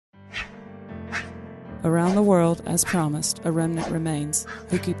Around the world, as promised, a remnant remains,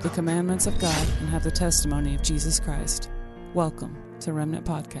 who keep the commandments of God and have the testimony of Jesus Christ. Welcome to Remnant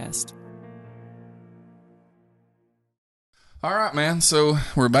Podcast. All right, man. So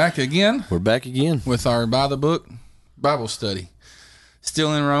we're back again. We're back again with our By the Book Bible study.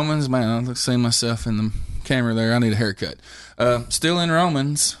 Still in Romans. Man, I'm seeing myself in the camera there. I need a haircut. Still in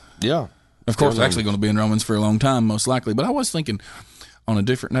Romans. Yeah. Of course, actually going to be in Romans for a long time, most likely. But I was thinking, on a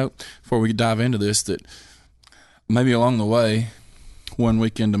different note, before we dive into this, that maybe along the way, one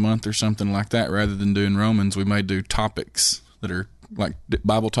weekend a month or something like that, rather than doing Romans, we may do topics that are like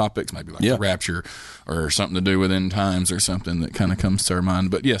Bible topics, maybe like the rapture or something to do with end times or something that kind of comes to our mind.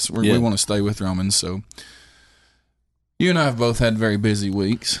 But yes, we want to stay with Romans. So you and I have both had very busy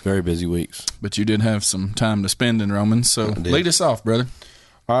weeks. Very busy weeks. But you did have some time to spend in Romans. So lead us off, brother.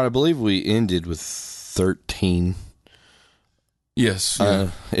 All right, I believe we ended with 13. Yes,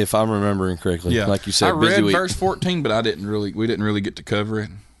 if I'm remembering correctly. Yeah, like you said, I read busy week. verse 14, but we didn't really get to cover it.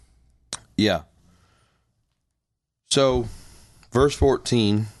 Yeah. So, verse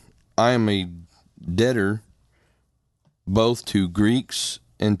 14, I am a debtor both to Greeks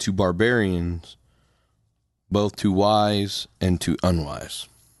and to barbarians, both to wise and to unwise.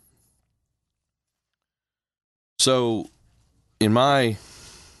 So, in my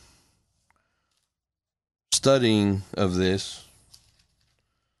studying of this,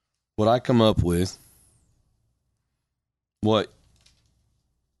 what I come up with, what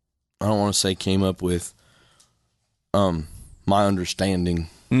I don't want to say came up with, my understanding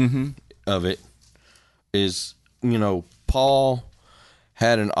of it is, Paul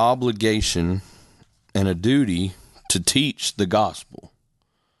had an obligation and a duty to teach the gospel.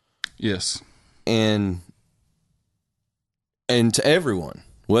 Yes. And to everyone,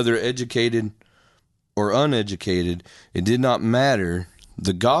 whether educated or uneducated, it did not matter.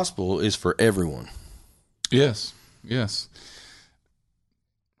 The gospel is for everyone. Yes. Yeah,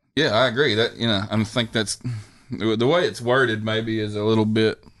 I agree. That I think that's the way it's worded. Maybe is a little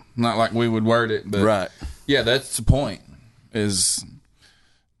bit not like we would word it, but right. Yeah, that's the point. Is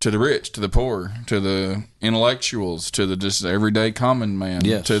to the rich, to the poor, to the intellectuals, to the just everyday common man,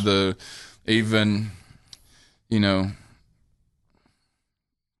 to the even, to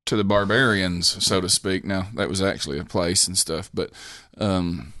the barbarians, so to speak. Now, that was actually a place and stuff, but,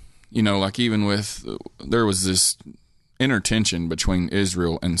 like even with, there was this intertension between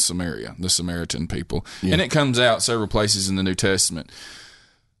Israel and Samaria, the Samaritan people. Yeah. And it comes out several places in the New Testament.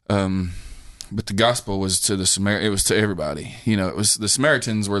 But the gospel was to it was to everybody. It was the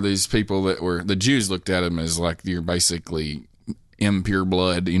Samaritans were these people that were, the Jews looked at them as like you're basically impure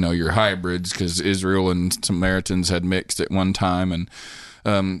blood, you're hybrids because Israel and Samaritans had mixed at one time. And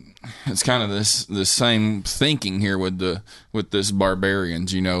it's kind of the same thinking here with this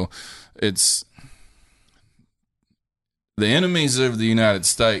barbarians. It's the enemies of the United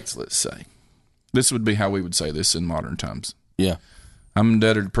States. Let's say this would be how we would say this in modern times. Yeah, I'm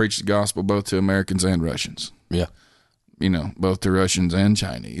indebted to preach the gospel both to Americans and Russians. Yeah, both to Russians and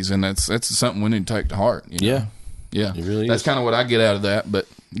Chinese, and that's something we need to take to heart. Yeah, it really is. That's kind of what I get out of that. But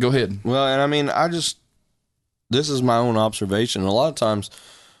go ahead. Well, and this is my own observation. A lot of times,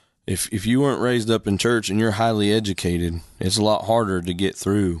 if you weren't raised up in church and you're highly educated, it's a lot harder to get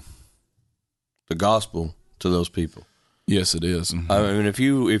through the gospel to those people. Yes, it is. I mean, if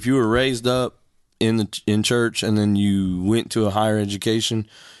you were raised up in church and then you went to a higher education,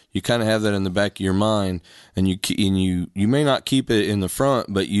 you kind of have that in the back of your mind, and you may not keep it in the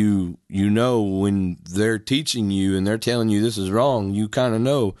front, but you when they're teaching you and they're telling you this is wrong, you kind of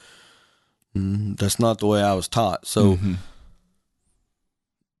know. That's not the way I was taught. So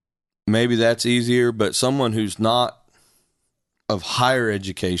maybe that's easier, but someone who's not of higher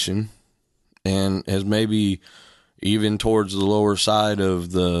education and has maybe even towards the lower side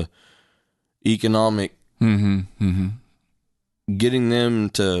of the economic, getting them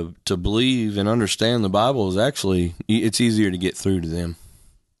to believe and understand the Bible is actually, it's easier to get through to them.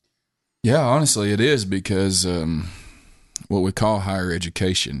 Yeah, honestly, it is, because what we call higher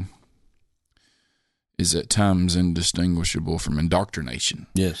education is at times indistinguishable from indoctrination.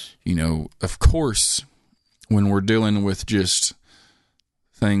 Yes. Of course, when we're dealing with just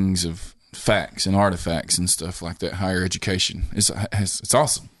things of facts and artifacts and stuff like that, higher education it's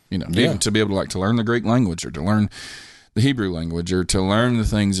awesome. Even to be able to learn the Greek language or to learn the Hebrew language or to learn the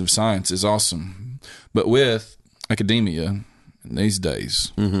things of science is awesome. But with academia, these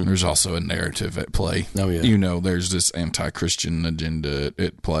days, there's also a narrative at play. Oh, yeah. There's this anti-Christian agenda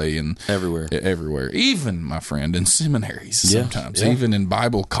at play and everywhere. Even, my friend, in seminaries sometimes, even in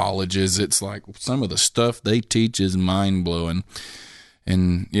Bible colleges, it's like some of the stuff they teach is mind-blowing.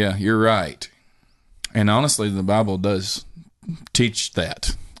 And yeah, you're right. And honestly, the Bible does teach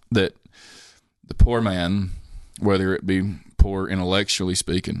that the poor man, whether it be poor intellectually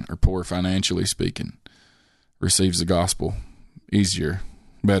speaking or poor financially speaking, receives the gospel easier,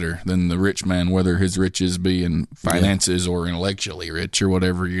 better than the rich man, whether his riches be in finances or intellectually rich or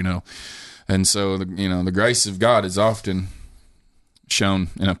whatever, And so, the grace of God is often shown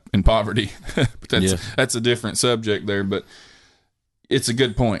in poverty. But that's a different subject there. But it's a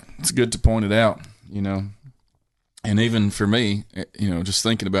good point. It's good to point it out, And even for me, just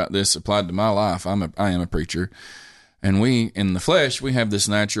thinking about this applied to my life, I am a preacher. And we, in the flesh, we have this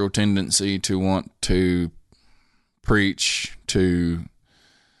natural tendency to want to preach to,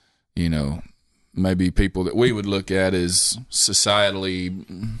 maybe people that we would look at as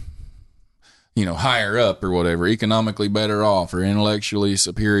societally, higher up or whatever, economically better off or intellectually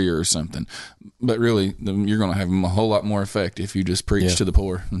superior or something. But really, you're going to have a whole lot more effect if you just preach to the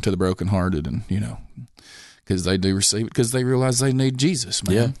poor and to the brokenhearted and, because they do receive it because they realize they need Jesus,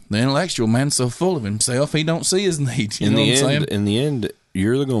 man. Yeah. The intellectual man's so full of himself, he don't see his need. You know what I'm saying? In the end,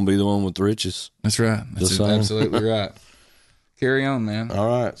 you're going to be the one with the riches. That's right. That's absolutely right. Carry on, man.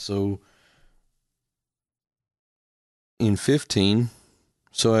 All right. So in 15,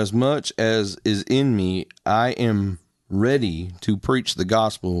 so as much as is in me, I am ready to preach the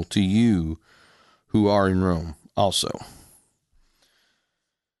gospel to you who are in Rome also.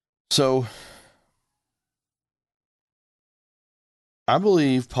 So I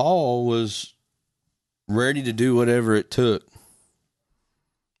believe Paul was ready to do whatever it took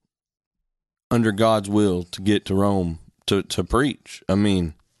under God's will to get to Rome to preach. I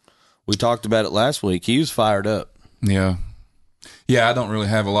mean, we talked about it last week. He was fired up. Yeah. Yeah, I don't really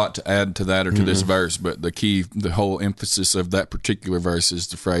have a lot to add to that or to this verse, but the whole emphasis of that particular verse is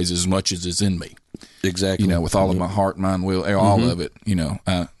the phrase, as much as is in me. Exactly. With all of my heart, mind, will, all of it,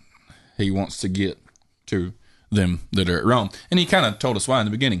 he wants to get to them that are at Rome. And he kind of told us why in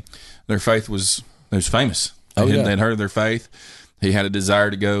the beginning. Their faith was famous. They'd heard of their faith. He had a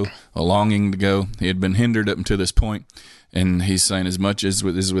desire to go, a longing to go. He had been hindered up until this point. And he's saying, as much as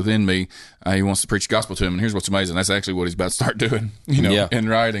is within me, he wants to preach the gospel to him. And here's what's amazing. That's actually what he's about to start doing, in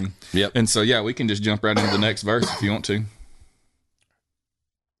writing. Yep. And so, we can just jump right into the next verse if you want to.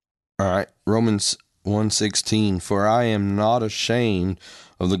 All right. Romans 1:16, for I am not ashamed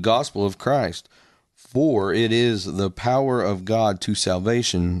of the gospel of Christ, for it is the power of God to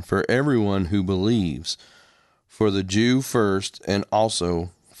salvation for everyone who believes, for the Jew first and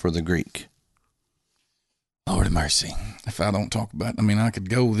also for the Greek. Lord of mercy. If I don't talk about it, I could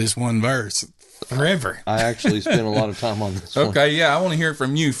go with this one verse forever. I actually spent a lot of time on this one. Okay, yeah, I want to hear it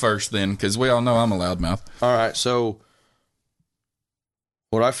from you first then, because we all know I'm a loudmouth. All right, so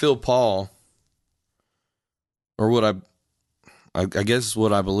what I feel Paul, or what I guess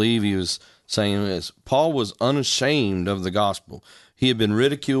what I believe he was saying is, Paul was unashamed of the gospel. He had been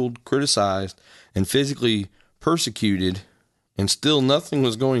ridiculed, criticized, and physically persecuted, and still nothing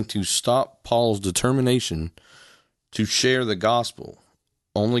was going to stop Paul's determination to share the gospel.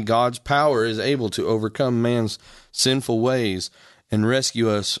 Only God's power is able to overcome man's sinful ways and rescue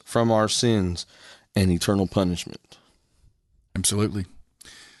us from our sins and eternal punishment. Absolutely.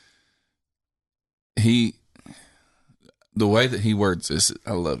 The way that he words this,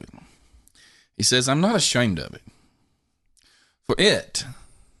 I love it. He says, I'm not ashamed of it. For it,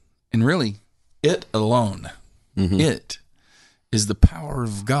 and really, it alone, it is the power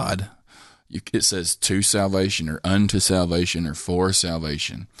of God. It says to salvation or unto salvation or for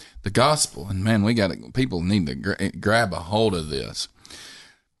salvation. The gospel, and man, people need to grab a hold of this.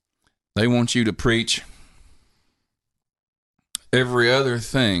 They want you to preach every other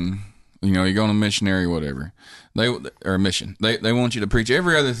thing. You're going to missionary or whatever. Or a mission. They want you to preach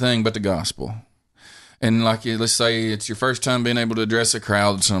every other thing but the gospel. And let's say it's your first time being able to address a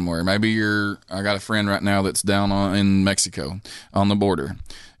crowd somewhere. Maybe I got a friend right now that's down in Mexico on the border.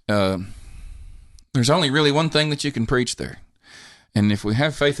 There's only really one thing that you can preach there. And if we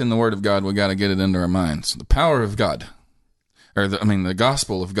have faith in the word of God, we got to get it into our minds. The power of God, the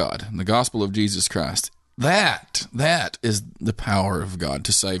gospel of God, the gospel of Jesus Christ. That is the power of God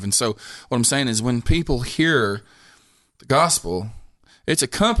to save. And so what I'm saying is when people hear the gospel, it's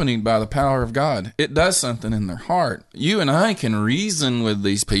accompanied by the power of God. It does something in their heart. You and I can reason with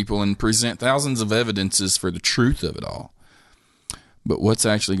these people and present thousands of evidences for the truth of it all. But what's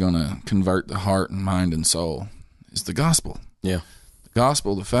actually going to convert the heart and mind and soul is the gospel. Yeah. The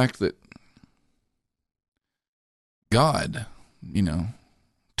gospel, the fact that God,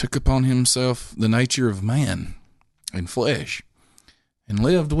 took upon himself the nature of man and flesh and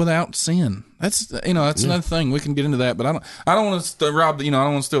lived without sin. That's another thing. We can get into that, but I don't want to rob I don't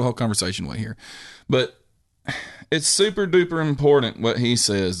want to steal the whole conversation away here. But it's super duper important what he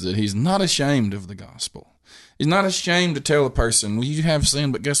says, that he's not ashamed of the gospel. He's not ashamed to tell a person, well, you have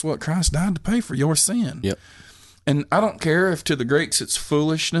sin, but guess what? Christ died to pay for your sin. Yep. And I don't care if to the Greeks it's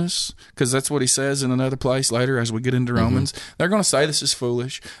foolishness, because that's what he says in another place later as we get into Romans. They're going to say this is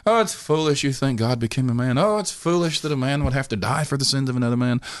foolish. Oh, it's foolish you think God became a man. Oh, it's foolish that a man would have to die for the sins of another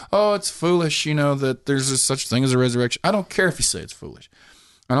man. Oh, it's foolish, that there's such thing as a resurrection. I don't care if you say it's foolish.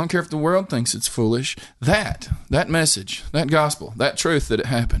 I don't care if the world thinks it's foolish. That message, that gospel, that truth that it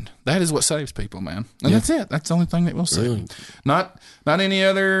happened, that is what saves people, man. And that's it. That's the only thing that will save. Really? Not any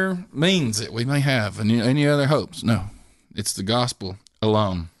other means that we may have and any other hopes. No, it's the gospel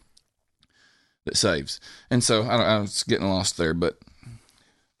alone that saves. And so I was getting lost there,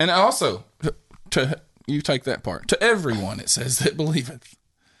 and also you take that part, to everyone it says that believeth.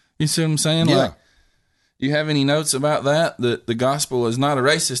 You see what I'm saying? Yeah. Like, you have any notes about that the gospel is not a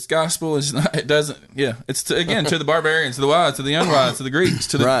racist gospel? It's not. It doesn't. Yeah, it's to the barbarians, to the wise, to the unwise, to the Greeks,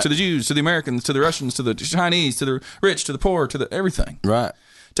 to the Right. to the Jews, to the Americans, to the Russians, to the Chinese, to the rich, to the poor, to the everything, Right.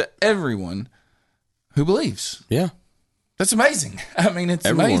 to everyone who believes. Yeah. That's amazing. I mean, it's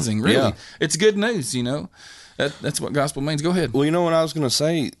Everyone. amazing. Really, Yeah. it's good news. That's what gospel means. Go ahead. Well, you know what I was going to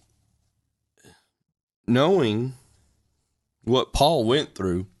say? Knowing what Paul went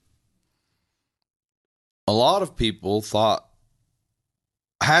through, a lot of people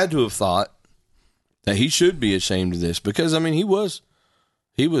had to have thought that he should be ashamed of this, because I mean he was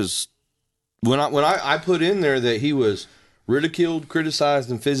when I put in there that he was ridiculed, criticized,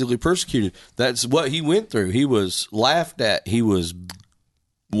 and physically persecuted. That's what he went through. He was laughed at. He was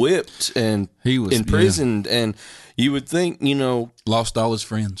whipped, and He was imprisoned. And you would think, Lost all his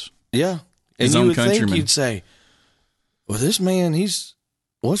friends. yeah, and His you own would think countrymen. you'd say, well, this man,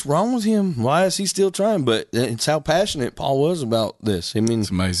 what's wrong with him? Why is he still trying? But it's how passionate Paul was about this. I mean, It's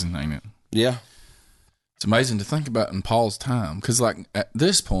amazing, ain't it? yeah, It's amazing to think about in Paul's time, because like at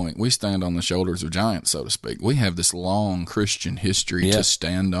this point we stand on the shoulders of giants, so to speak. We have this long Christian history Yeah. to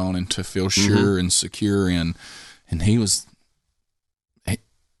stand on and to feel sure and secure in, and he was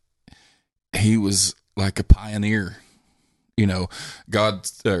like a pioneer.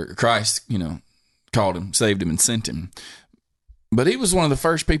 Christ, called him, saved him, and sent him. But he was one of the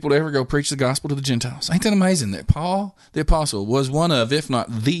first people to ever go preach the gospel to the Gentiles. Ain't that amazing that Paul, the apostle, was one of, if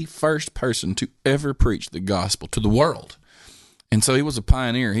not the first person to ever preach the gospel to the world. And so he was a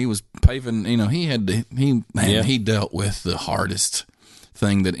pioneer. He was paving, he dealt with the hardest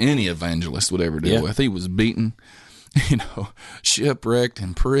thing that any evangelist would ever deal with. He was beaten, shipwrecked,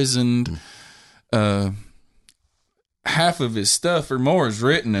 imprisoned. Half of his stuff or more is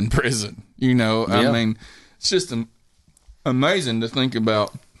written in prison. I mean, it's just amazing to think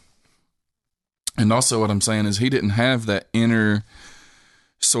about. And also what I'm saying is he didn't have that inner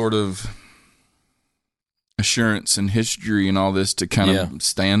sort of assurance and history and all this to kind of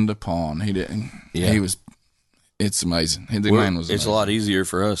stand upon. He didn't. Yeah. He was. It's amazing. The man was amazing. It's a lot easier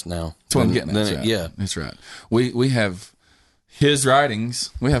for us now. That's what I'm getting at. That's right. Yeah. That's right. We have his writings.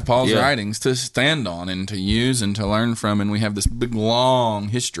 We have Paul's writings to stand on and to use and to learn from, and we have this big, long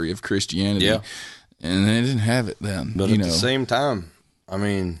history of Christianity. Yeah. And they didn't have it then. But at the same time, I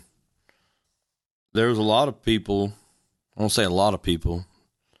mean, there was a lot of people, I won't say a lot of people,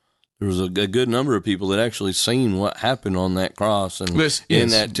 there was a good number of people that actually seen what happened on that cross. And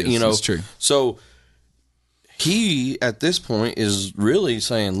that's true. So he, at this point, is really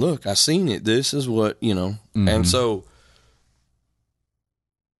saying, look, I seen it. This is what, And so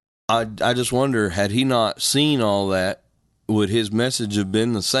I just wonder, had he not seen all that, would his message have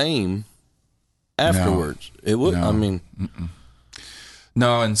been the same afterwards? It would. No. I mean,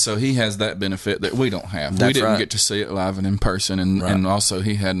 no, and so he has that benefit that we don't have. That's We didn't right. get to see it live and in person, and also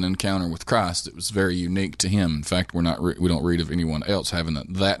he had an encounter with Christ that was very unique to him. In fact, we don't read of anyone else having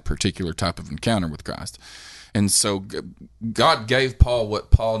that particular type of encounter with Christ. And so God gave Paul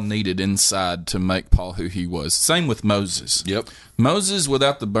what Paul needed inside to make Paul who he was. Same with Moses. Yep. Moses,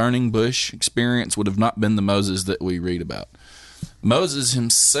 without the burning bush experience, would have not been the Moses that we read about. Moses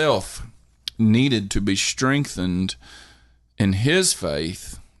himself needed to be strengthened in his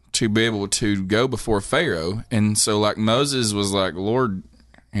faith to be able to go before Pharaoh. And so like Moses was like, Lord,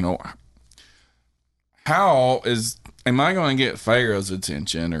 how am I going to get Pharaoh's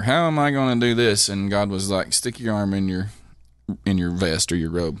attention, or how am I going to do this? And God was like, stick your arm in your vest or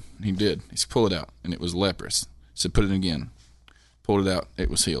your robe. He did. He said, pull it out, and it was leprous. He said, put it again. Pulled it out. It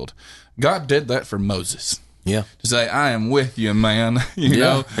was healed. God did that for Moses. Yeah. To say, I am with you, man. You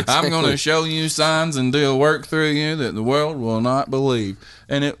know, exactly. I'm going to show you signs and do a work through you that the world will not believe.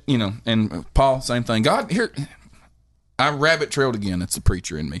 And it, you know, and Paul, same thing. God, here, I rabbit trailed again. It's the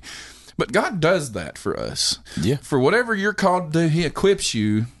preacher in me. But God does that for us. Yeah. For whatever you're called to do, He equips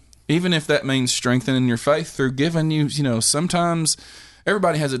you, even if that means strengthening your faith through giving you, you know, sometimes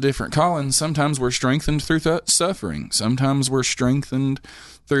everybody has a different calling. Sometimes we're strengthened through suffering. Sometimes we're strengthened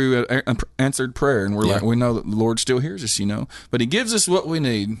through an answered prayer, and we're like, we know that the Lord still hears us, you know. But He gives us what we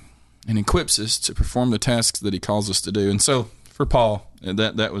need and equips us to perform the tasks that He calls us to do. And so for Paul,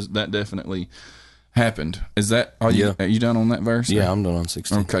 that definitely happened. Is that are you done on that verse? Yeah, I'm done on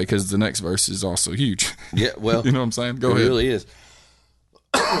 16. Okay, because the next verse is also huge. Yeah, well, you know what I'm saying? Go ahead. It really is.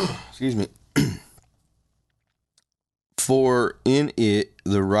 Excuse me. For in it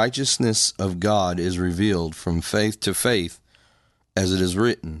the righteousness of God is revealed from faith to faith, as it is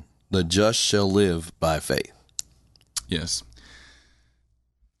written, the just shall live by faith. Yes.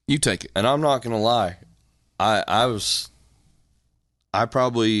 You take it. And I'm not going to lie. I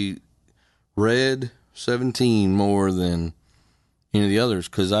probably read 17 more than any of the others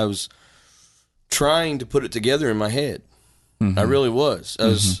because I was trying to put it together in my head. Mm-hmm. I really was.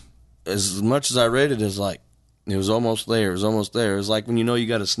 As much as I read it, as like, it was almost there. It was almost there. It was like when you know you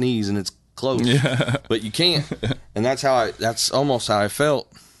got to sneeze and it's close, but you can't. And that's almost how I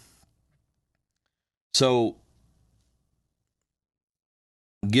felt. So,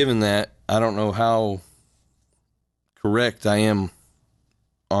 given that, I don't know how correct I am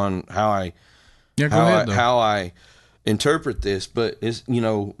on how I interpret this, but it's, you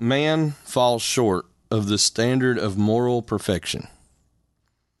know, man falls short of the standard of moral perfection.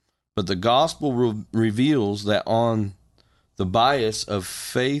 But the gospel reveals that on the bias of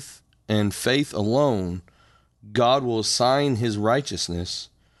faith and faith alone, God will assign His righteousness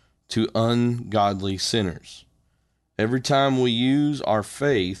to ungodly sinners. Every time we use our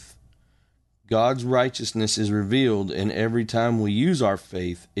faith, God's righteousness is revealed, and every time we use our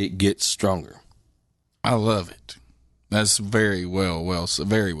faith, it gets stronger. I love it. That's very well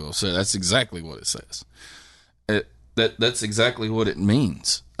said. That's exactly what it says. That's exactly what it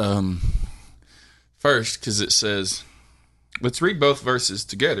means. First, because it says, let's read both verses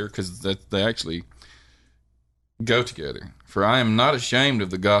together because they actually go together. For I am not ashamed of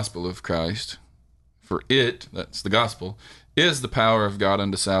the gospel of Christ, for it, that's the gospel, is the power of God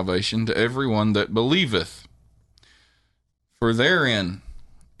unto salvation to everyone that believeth. For therein,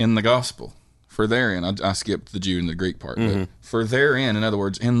 in the gospel, for therein, I skipped the Jew and the Greek part, but for therein, in other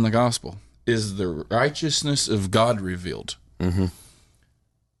words, in the gospel, is the righteousness of God revealed. Mm-hmm.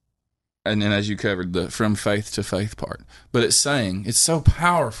 And then, as you covered, the from faith to faith part. But it's saying, it's so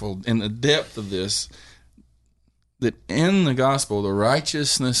powerful in the depth of this, that in the gospel, the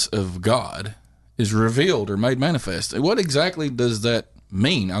righteousness of God is revealed or made manifest. What exactly does that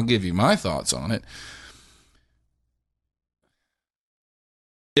mean? I'll give you my thoughts on it.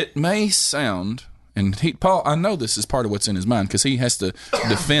 It may sound, and Paul, I know this is part of what's in his mind because he has to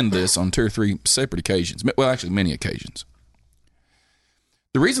defend this on 2 or 3 separate occasions. Well, actually, many occasions.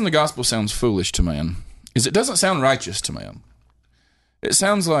 The reason the gospel sounds foolish to man is it doesn't sound righteous to man. It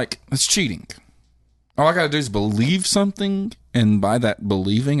sounds like it's cheating. All I got to do is believe something, and by that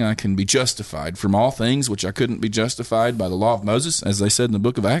believing, I can be justified from all things which I couldn't be justified by the law of Moses, as they said in the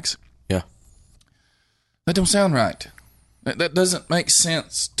book of Acts. Yeah. That don't sound right. That doesn't make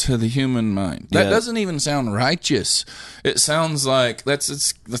sense to the human mind. That doesn't even sound righteous. It sounds like that's a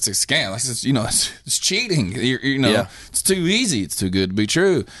scam. It's cheating. It's too easy. It's too good to be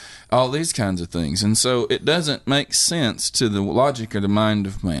true. All these kinds of things. And so it doesn't make sense to the logic or the mind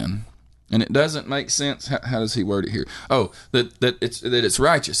of man. And it doesn't make sense. How does he word it here? Oh, that it's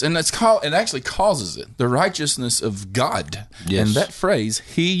righteous, and it actually causes it the righteousness of God. Yes. And that phrase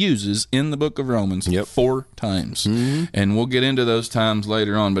he uses in the book of Romans 4 times, and we'll get into those times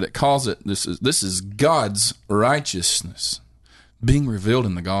later on. But it calls it this is God's righteousness being revealed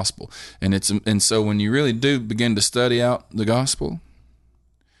in the gospel, and so when you really do begin to study out the gospel,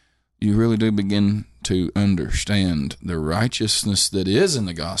 you really do begin to understand the righteousness that is in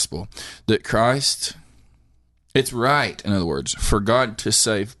the gospel, that Christ, it's right, in other words, for God to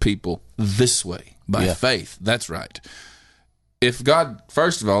save people this way, by faith. That's right. If God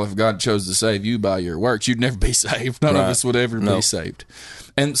chose to save you by your works, you'd never be saved. None of us would ever be saved.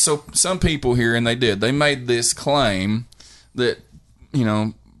 And so some people here, and they made this claim that,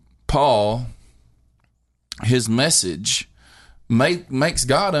 Paul, his message makes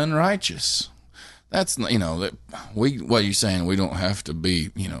God unrighteous. That's, that what are you saying? We don't have to be,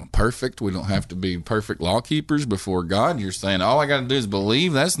 perfect. We don't have to be perfect law keepers before God. You're saying all I got to do is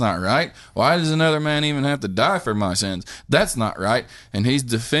believe. That's not right. Why does another man even have to die for my sins? That's not right. And he's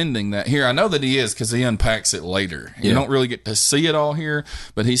defending that here. I know that he is, because he unpacks it later. You don't really get to see it all here,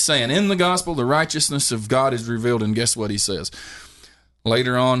 but he's saying in the gospel, the righteousness of God is revealed. And guess what he says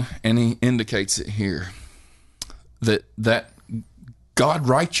later on? And he indicates it here, that God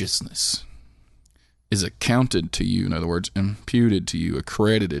righteousness is accounted to you, in other words, imputed to you,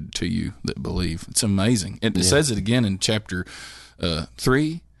 accredited to you that believe. It's amazing. It says it again in chapter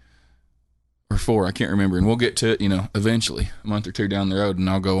 3 or 4, I can't remember, and we'll get to it, eventually, a month or two down the road, and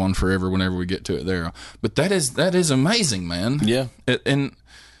I'll go on forever whenever we get to it there. But that is amazing, man. Yeah.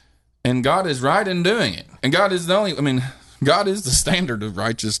 And God is right in doing it. And God is God is the standard of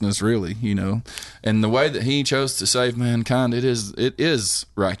righteousness, really, and the way that he chose to save mankind, it is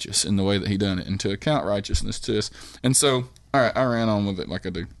righteous in the way that he done it, and to account righteousness to us. And so, all right, I ran on with it like I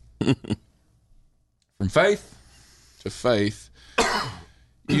do. From faith to faith,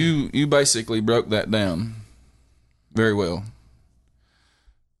 you basically broke that down very well.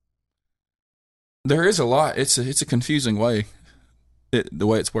 There is a lot. It's a confusing way, the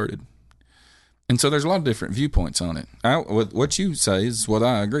way it's worded. And so there's a lot of different viewpoints on it. What you say is what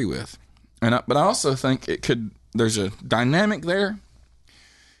I agree with. But I also think there's a dynamic there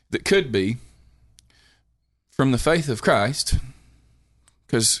that could be from the faith of Christ,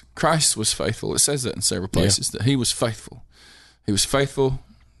 because Christ was faithful. It says that in several places, that he was faithful. He was faithful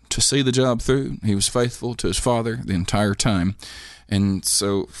to see the job through. He was faithful to his Father the entire time. And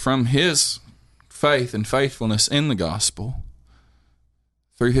so from his faith and faithfulness in the gospel,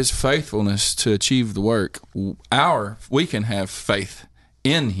 through his faithfulness to achieve the work, we can have faith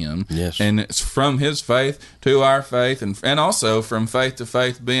in him. Yes. And it's from his faith to our faith, and also from faith to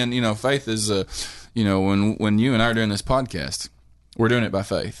faith being, faith is, when you and I are doing this podcast, we're doing it by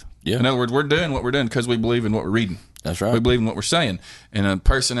faith. Yeah. In other words, we're doing what we're doing because we believe in what we're reading. That's right. We believe in what we're saying. And a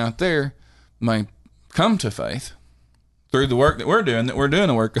person out there may come to faith through the work that we're doing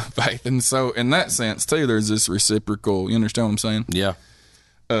a work of faith. And so in that sense, too, there's this reciprocal, you understand what I'm saying? Yeah.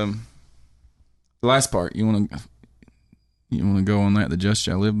 The last part, you want to go on that? The just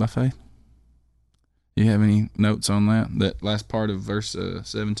shall live by faith. You have any notes on that last part of verse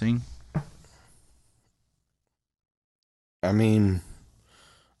 17?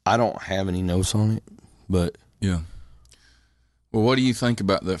 I don't have any notes on it, but yeah. Well, what do you think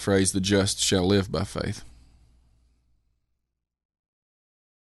about that phrase? The just shall live by faith,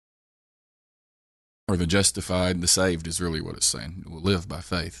 or the justified, the saved is really what it's saying. Will live by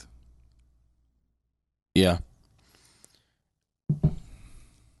faith. Yeah.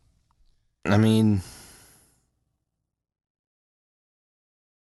 The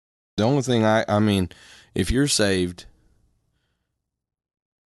only thing if you're saved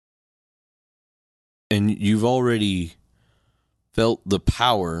and you've already felt the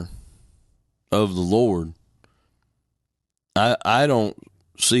power of the Lord, I don't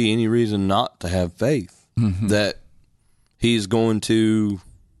see any reason not to have faith that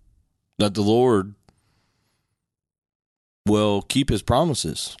that the Lord will keep his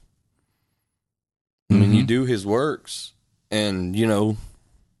promises. You do his works, and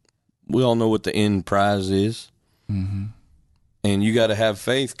we all know what the end prize is. And you got to have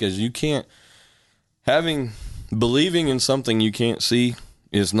faith, because you can't believing in something you can't see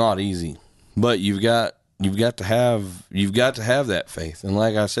is not easy, but you've got to have that faith. And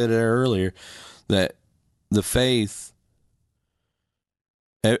like I said there earlier, that the faith,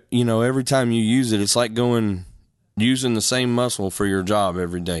 every time you use it, it's like using the same muscle for your job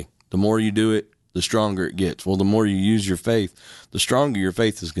every day. The more you do it, the stronger it gets. Well, the more you use your faith, the stronger your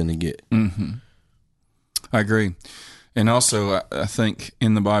faith is going to get. Mm-hmm. I agree. And also, I think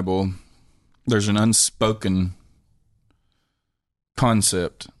in the Bible, there's an unspoken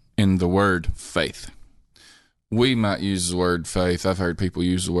concept in the word faith. We might use the word faith. I've heard people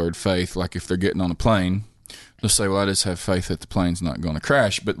use the word faith like if they're getting on a plane, they'll say, well, I just have faith that the plane's not going to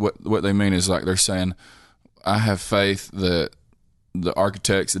crash. But what they mean is like they're saying, I have faith that the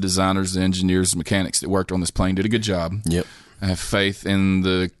architects, the designers, the engineers, the mechanics that worked on this plane did a good job. Yep. I have faith in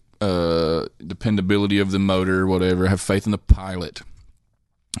the dependability of the motor, whatever. I have faith in the pilot.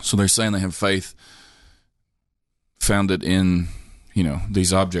 So they're saying they have faith founded in,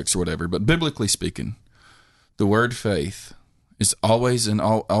 these objects or whatever. But biblically speaking, the word faith is always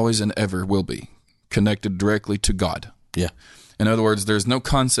and ever will be connected directly to God. Yeah. In other words, there's no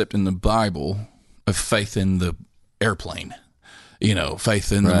concept in the Bible of faith in the airplane.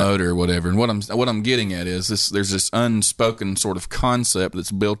 faith in the Right. motor or whatever. And what I'm getting at is this: there's this unspoken sort of concept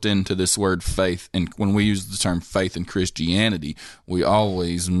that's built into this word faith. And when we use the term faith in Christianity, we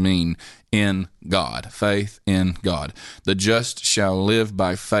always mean in God, faith in God. The just shall live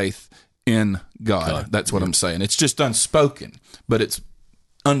by faith in God. That's what I'm saying. It's just unspoken, but it's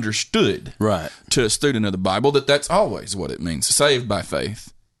understood Right. to a student of the Bible that's always what it means: saved by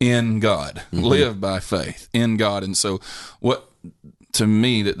faith in God, live by faith in God. And so what to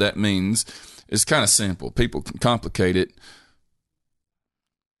me that means is kind of simple. People can complicate it.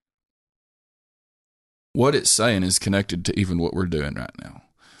 What it's saying is connected to even what we're doing right now.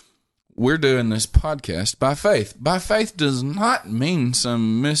 We're doing this podcast by faith. By faith does not mean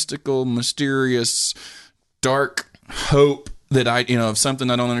some mystical, mysterious, dark hope that of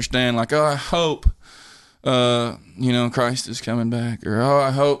something I don't understand, like, I hope Christ is coming back, or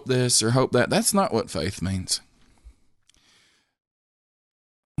I hope this or hope that. That's not what faith means.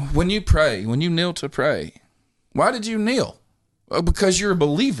 When you pray, when you kneel to pray, why did you kneel? Because you're a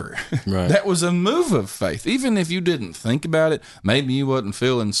believer. Right. That was a move of faith. Even if you didn't think about it, maybe you wasn't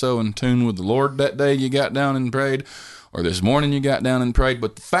feeling so in tune with the Lord that day you got down and prayed, or this morning you got down and prayed.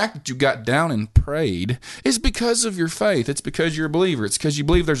 But the fact that you got down and prayed is because of your faith. It's because you're a believer. It's because you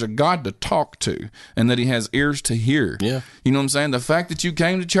believe there's a God to talk to and that he has ears to hear. Yeah. You know what I'm saying? The fact that you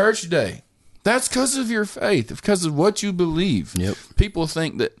came to church today, that's because of your faith. It's because of what you believe. Yep. People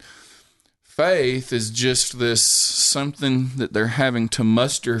think that faith is just this something that they're having to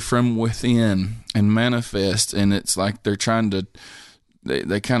muster from within and manifest, and it's like they're trying to,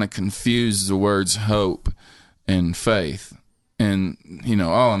 they kind of confuse the words hope and faith. And,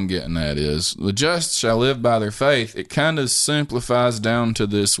 all I'm getting at is the just shall live by their faith. It kind of simplifies down to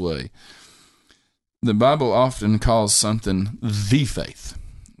this way. The Bible often calls something the faith.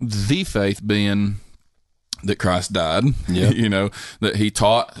 The faith being that Christ died, Yep. That he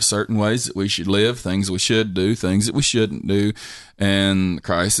taught certain ways that we should live, things we should do, things that we shouldn't do, and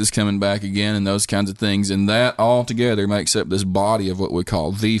Christ is coming back again, and those kinds of things. And that all together makes up this body of what we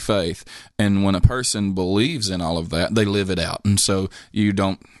call the faith. And when a person believes in all of that, they live it out. And so you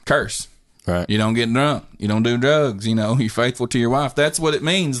don't curse. Right. You don't get drunk. You don't do drugs. You're faithful to your wife. That's what it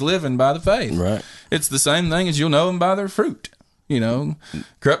means, living by the faith. Right. It's the same thing as you'll know them by their fruit. A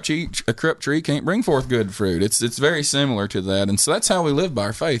corrupt tree can't bring forth good fruit. It's very similar to that. And so that's how we live by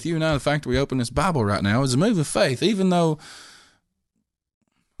our faith. You and I, the fact that we open this Bible right now is a move of faith, even though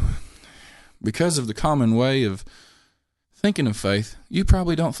because of the common way of thinking of faith, you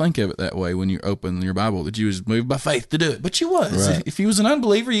probably don't think of it that way when you open your Bible, that you was moved by faith to do it. But you was. Right. If you was an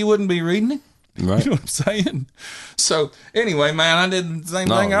unbeliever, you wouldn't be reading it. Right. You know what I'm saying? So anyway, man, I did the same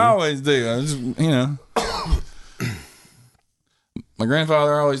thing I always do. I just, my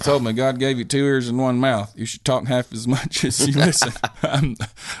grandfather always told me, God gave you 2 ears and 1 mouth. You should talk half as much as you listen.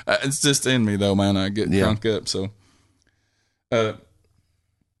 It's just in me, though, man. I get drunk up. So, you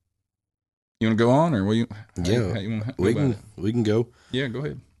want to go on, or will you? Yeah, we can go. Yeah, go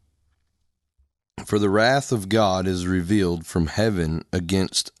ahead. For the wrath of God is revealed from heaven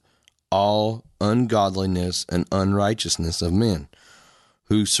against all ungodliness and unrighteousness of men,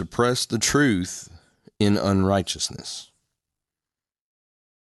 who suppress the truth in unrighteousness.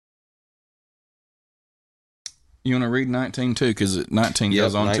 You want to read 19 too, because 19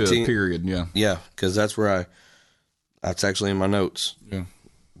 goes on to a period. Yeah, yeah, because that's actually in my notes. Yeah,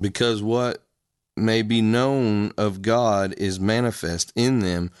 because what may be known of God is manifest in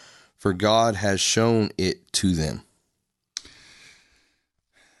them, for God has shown it to them.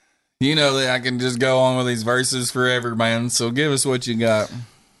 that I can just go on with these verses forever, man. So give us what you got.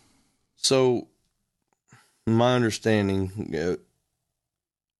 So, my understanding,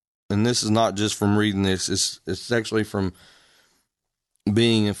 and this is not just from reading this, it's actually from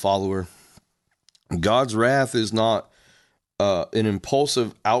being a follower. God's wrath is not an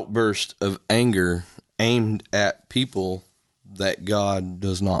impulsive outburst of anger aimed at people that God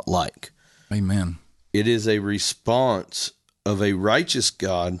does not like. Amen. It is a response of a righteous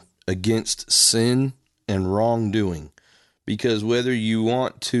God against sin and wrongdoing. Because whether you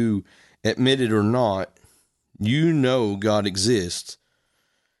want to admit it or not, God exists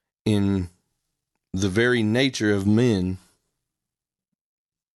in the very nature of men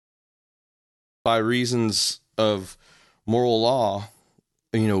by reasons of moral law.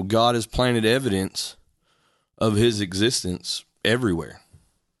 God has planted evidence of his existence everywhere.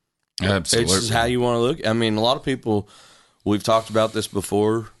 Absolutely. It's just how you want to look. I mean, a lot of people, we've talked about this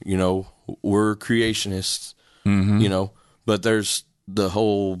before, we're creationists, but there's the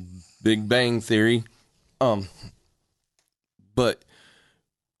whole Big Bang theory. But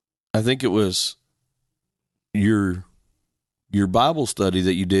I think it was your your Bible study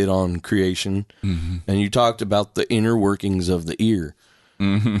that you did on creation, and you talked about the inner workings of the ear.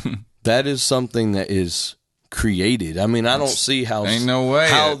 That is something that is created. I mean, I don't see how Ain't no way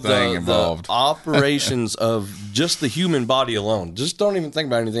how that thing evolved. the operations of just the human body alone. Just don't even think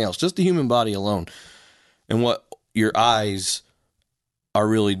about anything else. Just the human body alone, and what your eyes are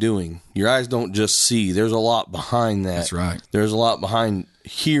really doing. Your eyes don't just see. There's a lot behind that. That's right. There's a lot behind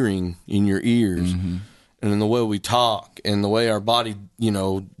hearing in your ears, and in the way we talk, and the way our body,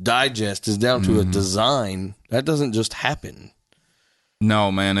 digest is down to a design. That doesn't just happen.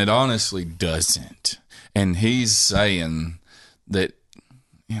 No, man, it honestly doesn't. And he's saying that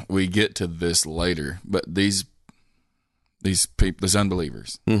we get to this later, but these people, these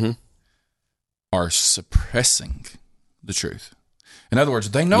unbelievers, are suppressing the truth. In other words,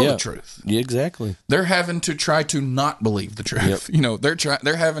 they know the truth. Yeah, exactly. They're having to try to not believe the truth. Yep.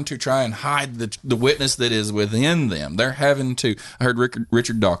 They're having to try and hide the witness that is within them. They're having to. I heard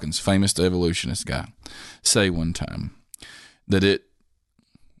Richard Dawkins, famous evolutionist guy, say one time that it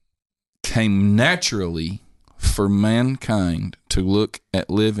came naturally for mankind to look at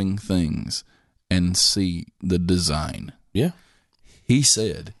living things and see the design. Yeah. He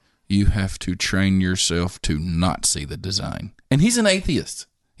said, you have to train yourself to not see the design. And he's an atheist.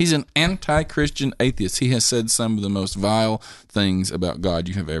 He's an anti-Christian atheist. He has said some of the most vile things about God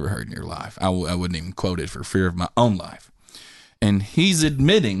you have ever heard in your life. I wouldn't even quote it for fear of my own life. And he's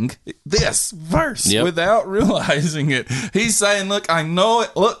admitting this verse without realizing it. He's saying, look, I know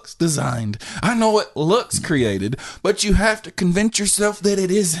it looks designed. I know it looks created, but you have to convince yourself that it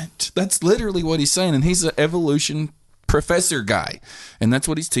isn't. That's literally what he's saying. And he's an evolution professor guy. And that's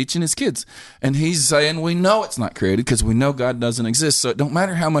what he's teaching his kids. And he's saying, we know it's not created because we know God doesn't exist. So it don't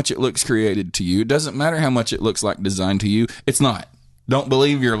matter how much it looks created to you. It doesn't matter how much it looks like designed to you. It's not. Don't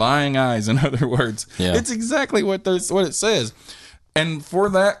believe your lying eyes, in other words. Yeah. It's exactly what it says. And for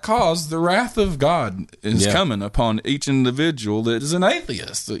that cause, the wrath of God is coming upon each individual that is an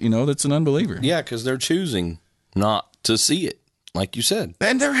atheist, that's an unbeliever. Yeah, because they're choosing not to see it, like you said.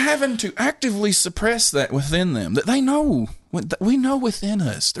 And they're having to actively suppress that within them, that they know. We know within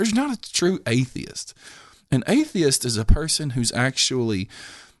us. There's not a true atheist. An atheist is a person who's actually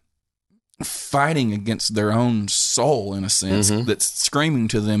fighting against their own soul, in a sense, that's screaming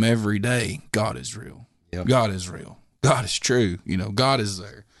to them every day, God is real. Yep. God is real. God is true. God is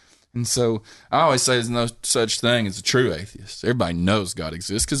there. And so I always say there's no such thing as a true atheist. Everybody knows God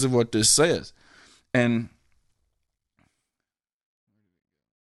exists because of what this says. And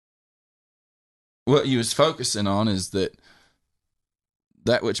what you was focusing on is that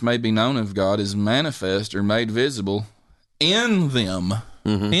which may be known of God is manifest or made visible in them.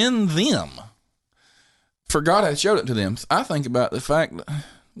 In them. For God hath showed it to them. I think about the fact that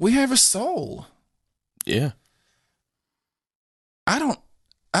we have a soul. Yeah.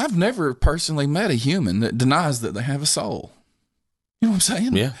 I've never personally met a human that denies that they have a soul. You know what I'm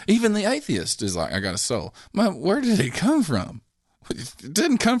saying? Yeah. Even the atheist is like, I got a soul. Where did it come from? It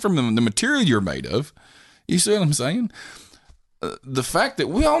didn't come from the material you're made of. You see what I'm saying? The fact that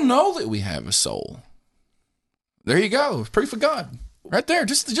we all know that we have a soul. There you go. Proof of God. Right there.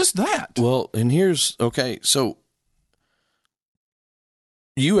 Just that. Well, and so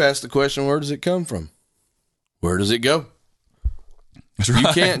you asked the question, where does it come from? Where does it go? That's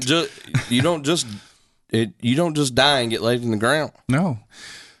right. You can't you don't just die and get laid in the ground. No.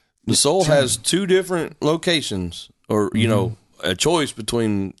 The soul has two different locations, or a choice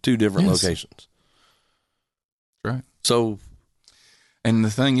between two different locations. Right. So, and the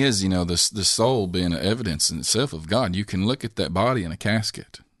thing is, the soul being an evidence in itself of God, you can look at that body in a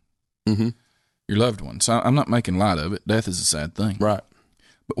casket. Your loved one. So I'm not making light of it. Death is a sad thing. Right.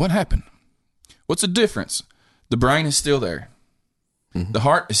 But what happened? What's the difference? The brain is still there. The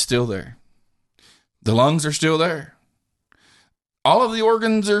heart is still there. The lungs are still there. All of the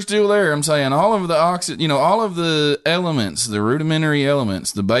organs are still there. I'm saying all of the oxygen, all of the elements, the rudimentary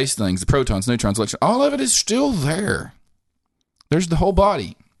elements, the base things, the protons, neutrons, electrons, all of it is still there. There's the whole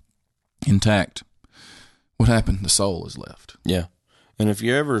body intact. What happened? The soul is left. Yeah. And if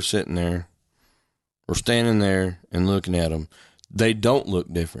you're ever sitting there or standing there and looking at them, they don't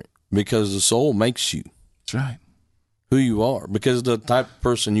look different because the soul makes you. That's right. Who you are, because the type of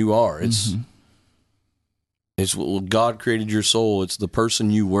person you are. It's what God created your soul. It's the person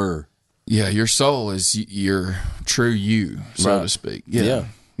you were. Yeah, your soul is your true you, so to speak. Yeah.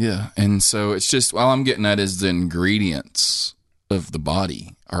 And so it's just, all I'm getting at is the ingredients of the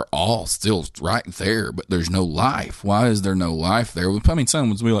body are all still right there, but there's no life. Why is there no life there? I mean, someone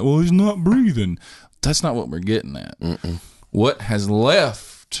would be like, well, he's not breathing. That's not what we're getting at. What has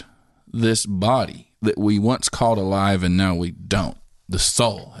left this body that we once called alive and now we don't. The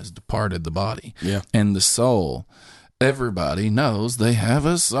soul has departed the body. Yeah. And the soul, everybody knows they have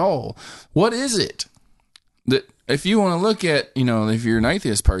a soul. What is it? That if you want to look at, if you're an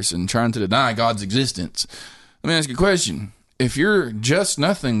atheist person trying to deny God's existence, let me ask you a question. If you're just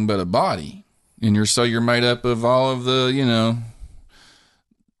nothing but a body, and you're made up of all of the,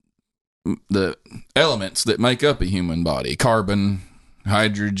 the elements that make up a human body, carbon,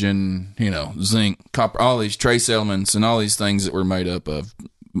 hydrogen, zinc, copper, all these trace elements and all these things that we're made up of,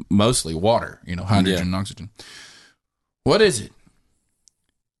 mostly water, hydrogen and oxygen. What is it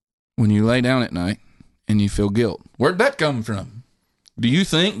when you lay down at night and you feel guilt? Where'd that come from? Do you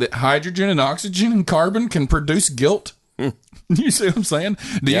think that hydrogen and oxygen and carbon can produce guilt? You see what I'm saying?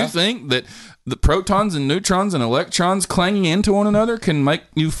 Do you think that the protons and neutrons and electrons clanging into one another can make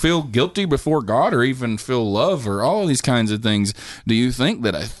you feel guilty before God, or even feel love, or all these kinds of things? Do you think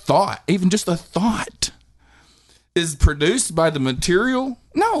that a thought, even just a thought, is produced by the material?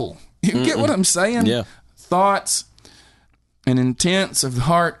 No. You get what I'm saying? Yeah. Thoughts and intents of the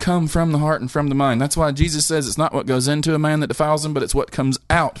heart come from the heart and from the mind. That's why Jesus says it's not what goes into a man that defiles him, but it's what comes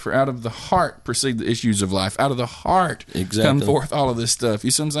out. For out of the heart proceed the issues of life. Out of the heart come forth all of this stuff.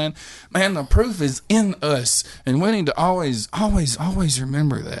 You see what I'm saying? Man, the proof is in us. And we need to always, always, always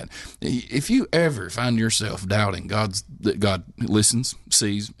remember that. If you ever find yourself doubting that God listens,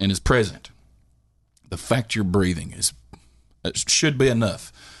 sees, and is present, the fact you're breathing should be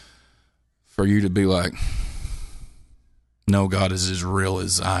enough for you to be like, no, God is as real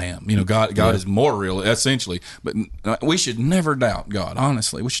as I am. God is more real, essentially. But we should never doubt God,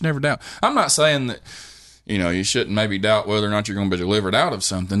 honestly. We should never doubt. I'm not saying that, you shouldn't maybe doubt whether or not you're going to be delivered out of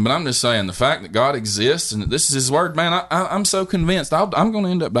something, but I'm just saying the fact that God exists and that this is His Word, man, I'm so convinced. I'm going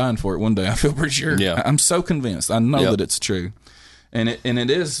to end up dying for it one day. I feel pretty sure. Yeah. I'm so convinced. I know that it's true. And it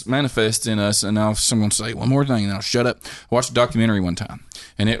is manifest in us. And now I'm going to say one more thing, and I'll shut up. I watched a documentary one time,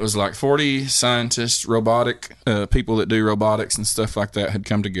 and it was like 40 scientists, robotic people that do robotics and stuff like that had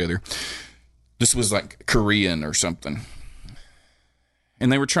come together. This was like Korean or something.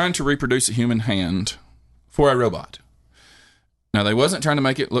 And they were trying to reproduce a human hand for a robot. Now, they wasn't trying to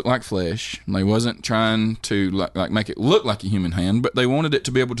make it look like flesh. They wasn't trying to like make it look like a human hand, but they wanted it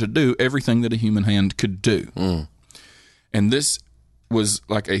to be able to do everything that a human hand could do. Mm. And this was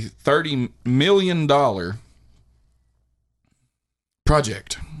like a $30 million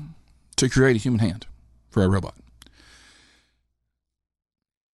project to create a human hand for a robot.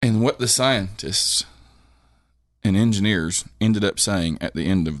 And what the scientists and engineers ended up saying at the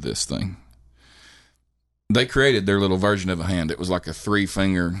end of this thing, they created their little version of a hand. It was like a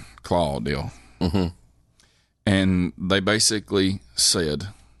 3-finger claw deal. Mm-hmm. And they basically said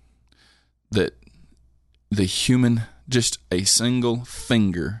that just a single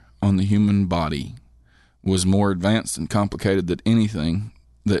finger on the human body was more advanced and complicated than anything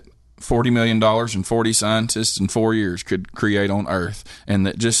that $40 million and 40 scientists in 4 years could create on Earth, and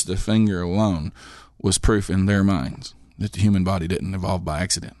that just the finger alone was proof in their minds that the human body didn't evolve by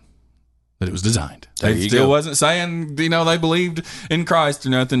accident, that it was designed. They still wasn't saying, they believed in Christ or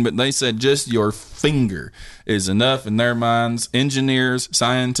nothing, but they said just your finger is enough in their minds. Engineers,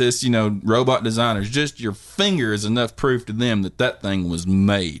 scientists, robot designers, just your finger is enough proof to them that thing was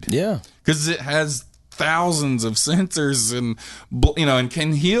made. Yeah. Because it has thousands of sensors and, and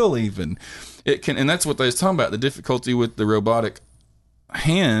can heal even. It can, and that's what they was talking about. The difficulty with the robotic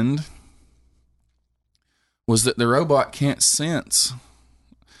hand was that the robot can't sense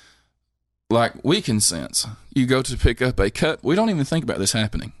like we can sense. You go to pick up a cut. We don't even think about this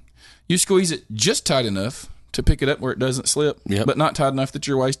happening. You squeeze it just tight enough to pick it up where it doesn't slip, but not tight enough that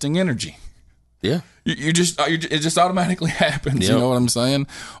you're wasting energy. Yeah. It just automatically happens. Yep. You know what I'm saying?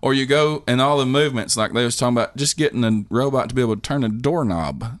 Or you go and all the movements, like they was talking about, just getting a robot to be able to turn a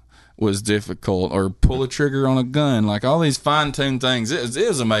doorknob was difficult, or pull a trigger on a gun, like all these fine-tuned things. It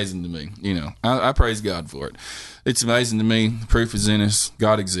was amazing to me. I praise God for it. It's amazing to me. Proof is in us.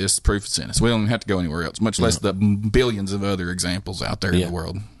 God exists. Proof is in us. We don't even have to go anywhere else, much less the billions of other examples out there in the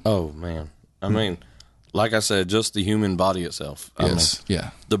world. Oh, man. I mean, like I said, just the human body itself. Yes.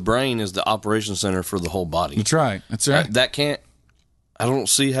 The brain is the operation center for the whole body. That's right. I don't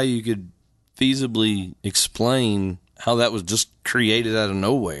see how you could feasibly explain how that was just created out of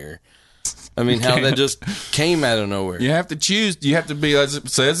nowhere. I mean, how that just came out of nowhere. You have to choose. You have to be, as it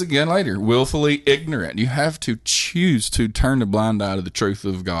says again later, willfully ignorant. You have to choose to turn a blind eye to the truth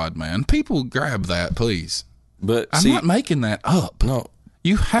of God, man. People grab that, please. But I'm not making that up. No.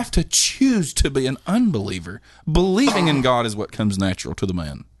 You have to choose to be an unbeliever. Believing in God is what comes natural to the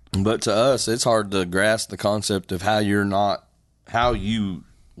man. But to us, it's hard to grasp the concept of how you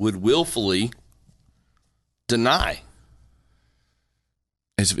would willfully deny.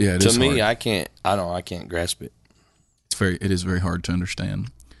 It To is me, hard. I can't grasp it. It is very hard to understand.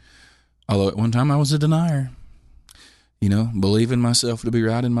 Although at one time I was a denier. Believing myself to be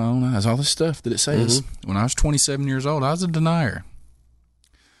right in my own eyes, all this stuff that it says. When I was 27 years old, I was a denier.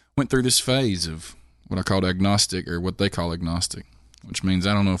 Went through this phase of what I called agnostic, or what they call agnostic, which means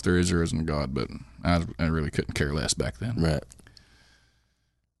I don't know if there is or isn't a God, but I really couldn't care less back then. Right.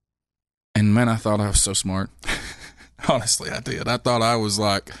 And man, I thought I was so smart. Honestly, I did. I thought I was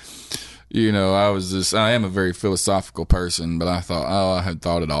like, I am a very philosophical person, but I thought, I had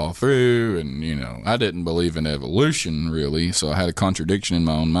thought it all through, and, I didn't believe in evolution, really, so I had a contradiction in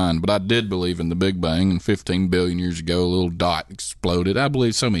my own mind, but I did believe in the Big Bang, and 15 billion years ago, a little dot exploded. I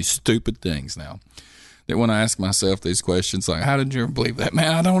believe so many stupid things now, that when I ask myself these questions, like, how did you ever believe that?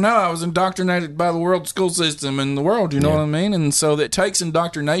 Man, I don't know. I was indoctrinated by the world school system and the world, you know what I mean? And so it takes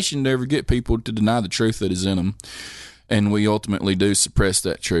indoctrination to ever get people to deny the truth that is in them. And we ultimately do suppress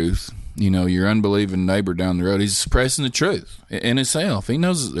that truth. Your unbelieving neighbor down the road, he's suppressing the truth in himself. He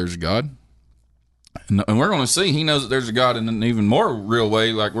knows that there's a God. And we're going to see he knows that there's a God in an even more real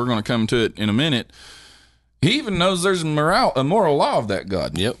way, like we're going to come to it in a minute. He even knows there's a moral law of that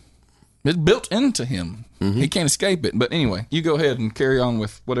God. Yep. It's built into him. He can't escape it. But anyway, you go ahead and carry on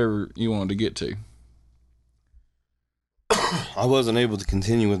with whatever you wanted to get to. I wasn't able to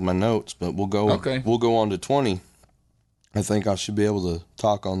continue with my notes, but we'll go on to 20. I think I should be able to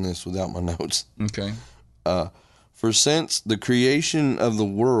talk on this without my notes. Okay. For since the creation of the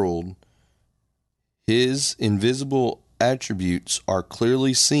world, his invisible attributes are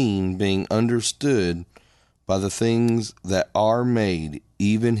clearly seen, being understood by the things that are made,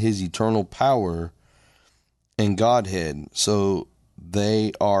 even his eternal power and Godhead, so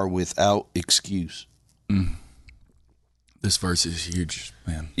they are without excuse. This verse is huge,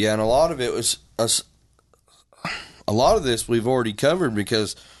 man. Yeah, and a lot of it was a lot of this we've already covered,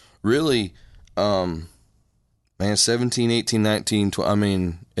 because really, 17, 18, 19,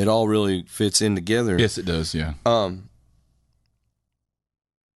 20, it all really fits in together. Yes, it does, yeah.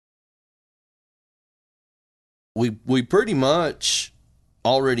 We pretty much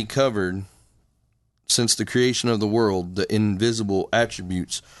already covered, since the creation of the world, the invisible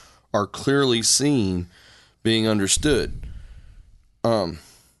attributes are clearly seen, being understood. The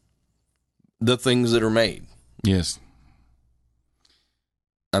things that are made. Yes.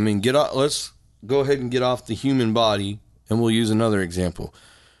 Let's go ahead and get off the human body, and we'll use another example.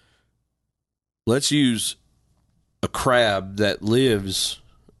 Let's use a crab that lives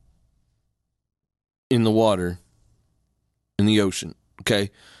in the water, in the ocean, okay?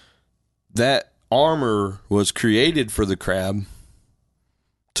 That armor was created for the crab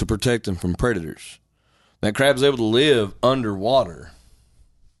to protect him from predators. That crab's able to live underwater.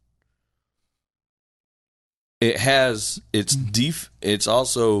 It has its it's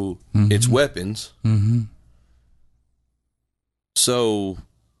also its weapons. Mm-hmm. So,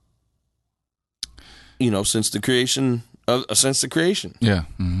 since the creation. Yeah.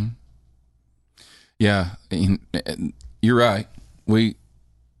 Mm-hmm. Yeah. You're right. We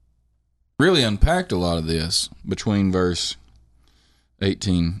really unpacked a lot of this between verse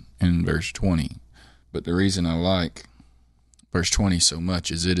 18 and verse 20. But the reason I like verse 20 so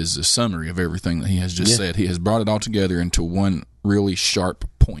much is it is a summary of everything that he has just said. He has brought it all together into one really sharp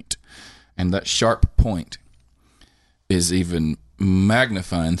point. And that sharp point is even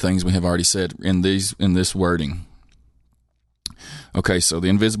magnifying things we have already said in this wording. Okay, so the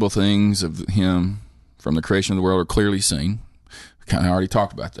invisible things of him from the creation of the world are clearly seen. We kind of already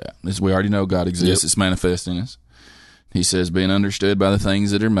talked about that. We already know God exists. Yep. It's manifest in us. He says being understood by the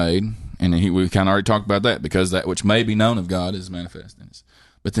things that are made. And we kind of already talked about that, because that which may be known of God is manifest in us.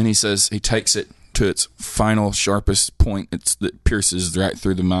 But then he says he takes it to its final, sharpest point that pierces right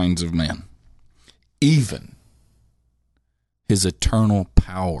through the minds of man. Even his eternal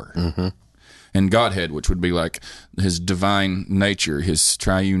power. Mm-hmm. And Godhead, which would be like his divine nature, his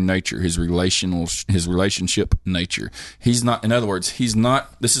triune nature, his relationship nature. He's not, in other words, he's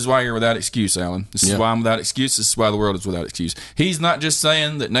not, this is why you're without excuse, Alan. This is why I'm without excuse. This is why the world is without excuse. He's not just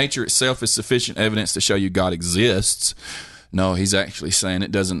saying that nature itself is sufficient evidence to show you God exists. No, he's actually saying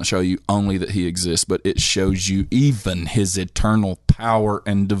it doesn't show you only that he exists, but it shows you even his eternal power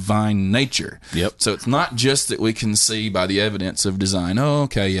and divine nature. Yep. So it's not just that we can see by the evidence of design, oh,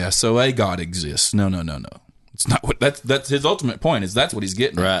 okay, yeah, so a God exists. No. It's not what that's his ultimate point, is that's what he's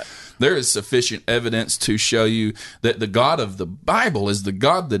getting at. Right. There is sufficient evidence to show you that the God of the Bible is the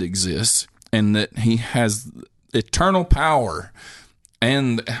God that exists, and that he has eternal power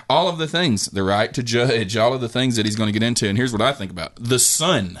and all of the things, the right to judge, all of the things that he's going to get into. And here's what I think about. The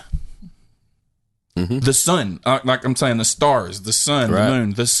sun. The sun, like I'm saying, the stars, the sun, Right. the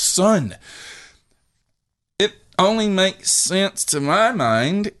moon, the sun. It only makes sense to my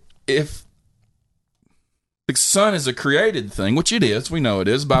mind if the sun is a created thing, which it is. We know it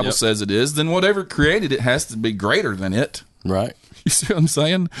is. The Bible Yep. says it is. Then whatever created it has to be greater than it. Right. You see what I'm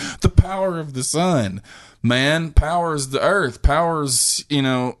saying? The power of the sun. Man powers the earth, powers,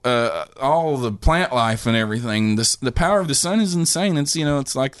 all the plant life and everything. The power of the sun is insane.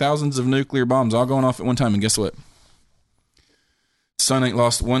 It's like thousands of nuclear bombs all going off at one time. And guess what? The sun ain't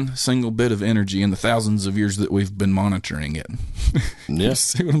lost one single bit of energy in the thousands of years that we've been monitoring it. Yeah. You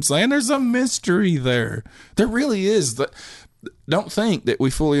see what I'm saying? There's a mystery there. There really is. Don't think that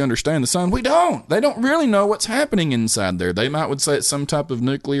we fully understand the sun. We don't. They don't really know what's happening inside there. They would say it's some type of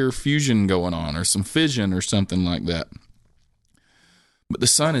nuclear fusion going on or some fission or something like that. But the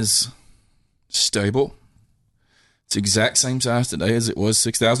sun is stable. It's the exact same size today as it was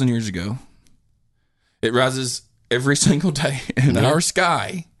 6,000 years ago. It rises every single day in our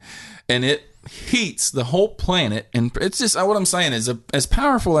sky, and it heats the whole planet. And it's just what I'm saying is, as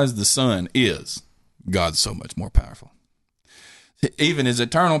powerful as the sun is, God's so much more powerful. Even his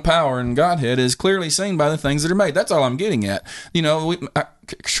eternal power and Godhead is clearly seen by the things that are made. That's all I'm getting at.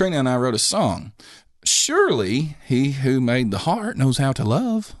 Katrina and I wrote a song. Surely he who made the heart knows how to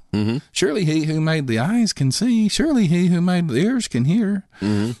love. Mm-hmm. Surely he who made the eyes can see. Surely he who made the ears can hear.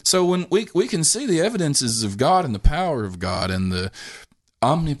 Mm-hmm. So when we can see the evidences of God and the power of God and the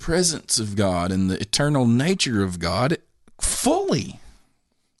omnipresence of God and the eternal nature of God fully,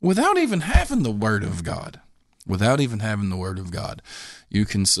 without even having the Word of God. Without even having the Word of God, you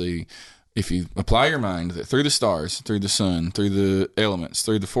can see, if you apply your mind, that through the stars, through the sun, through the elements,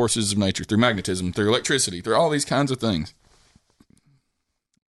 through the forces of nature, through magnetism, through electricity, through all these kinds of things,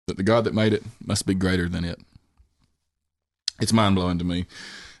 that the God that made it must be greater than it. It's mind-blowing to me.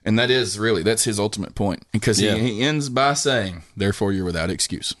 And that's his ultimate point. Because he ends by saying, therefore you're without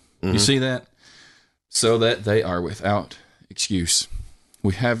excuse. Mm-hmm. You see that? So that they are without excuse.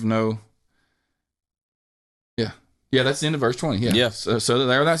 We have no... Yeah, that's the end of verse 20. Yeah. So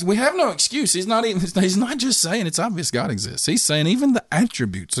there, we have no excuse. He's not just saying it's obvious God exists. He's saying even the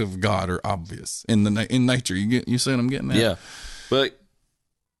attributes of God are obvious in nature. You see what I'm getting at? Yeah. But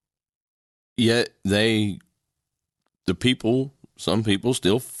yet some people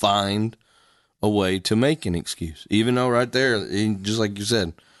still find a way to make an excuse, even though right there, just like you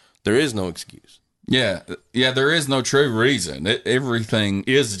said, there is no excuse. Yeah, there is no true reason. Everything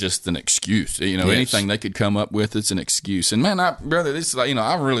is just an excuse. Yes. Anything they could come up with, it's an excuse. And man, brother, this is like,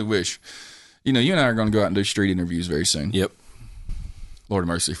 I really wish, you and I are going to go out and do street interviews very soon. Yep. Lord of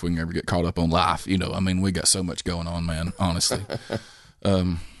mercy, if we can ever get caught up on life, we got so much going on, man, honestly.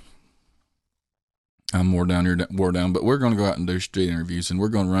 I'm wore down, but we're going to go out and do street interviews, and we're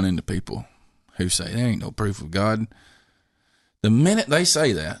going to run into people who say, there ain't no proof of God. The minute they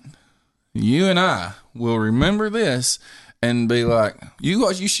say that, you and I will remember this and be like,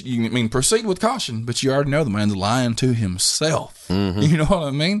 proceed with caution, but you already know the man's lying to himself. Mm-hmm. You know what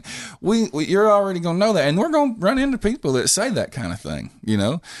I mean? You're already going to know that. And we're going to run into people that say that kind of thing,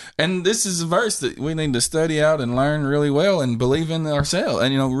 And this is a verse that we need to study out and learn really well and believe in ourselves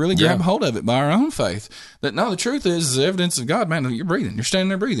and, really grab hold of it by our own faith. That, no, the truth is the evidence of God, man, you're breathing. You're standing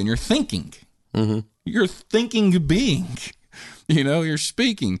there breathing. You're thinking. Mm-hmm. You're thinking being. You're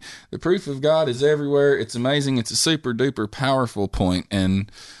speaking. The proof of God is everywhere. It's amazing. It's a super duper powerful point. And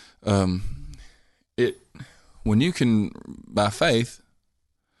when you can, by faith,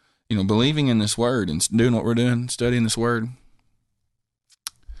 believing in this word and doing what we're doing, studying this word,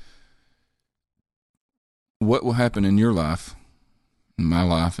 what will happen in your life, in my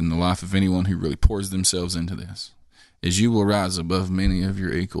life, in the life of anyone who really pours themselves into this, is you will rise above many of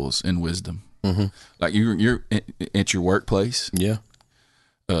your equals in wisdom. Mm-hmm. Like you're at your workplace,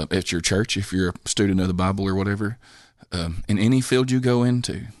 at your church, if you're a student of the Bible or whatever, in any field you go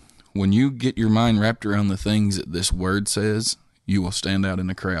into, when you get your mind wrapped around the things that this word says, you will stand out in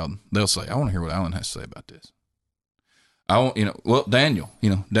the crowd. They'll say, I want to hear what Alan has to say about this.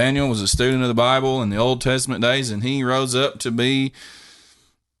 Daniel was a student of the Bible in the Old Testament days, and he rose up to be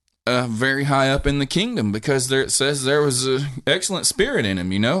very high up in the kingdom because it says there was an excellent spirit in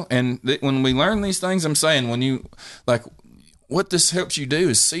him, And when we learn these things, I'm saying what this helps you do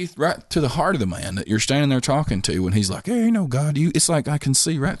is see right to the heart of the man that you're standing there talking to when he's like, hey, God, it's like I can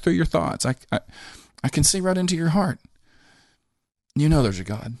see right through your thoughts. I can see right into your heart. There's a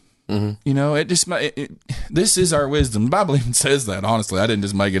God. Mm-hmm. This is our wisdom. The Bible even says that, honestly. I didn't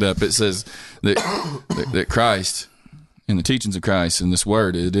just make it up. It says that Christ... in the teachings of Christ and this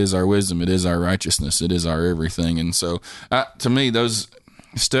word, it is our wisdom, it is our righteousness, it is our everything. And so to me,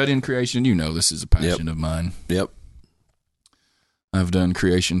 studying creation, this is a passion of mine. Yep. I've done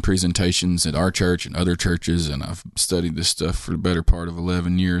creation presentations at our church and other churches, and I've studied this stuff for the better part of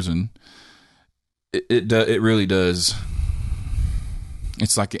 11 years, and it really does.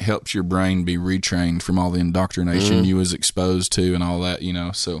 It's like it helps your brain be retrained from all the indoctrination you was exposed to and all that,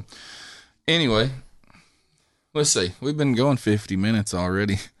 So anyway, let's see. We've been going 50 minutes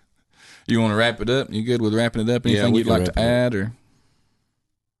already. You want to wrap it up? You good with wrapping it up? Anything you'd like to add? Or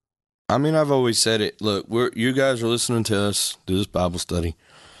I mean, I've always said it. Look, you guys are listening to us do this Bible study.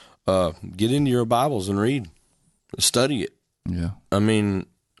 Get into your Bibles and read. Study it. Yeah. I mean,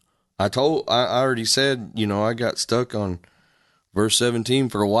 I already said, I got stuck on verse 17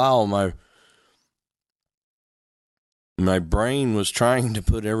 for a while. My brain was trying to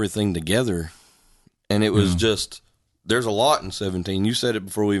put everything together, and it was just, there's a lot in 17. You said it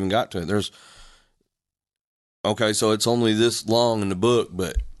before we even got to it. So it's only this long in the book,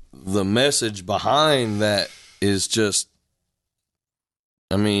 but the message behind that is just,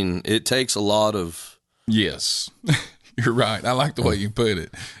 I mean, it takes a lot of... Yes, you're right. I like the way you put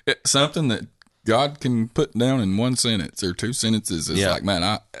it. It's something that God can put down in one sentence or two sentences. It's like,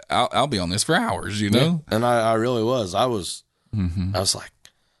 man, I'll be on this for hours, Yeah. And I really was. I was like,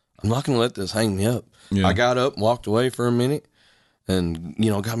 I'm not going to let this hang me up. Yeah. I got up, walked away for a minute, and,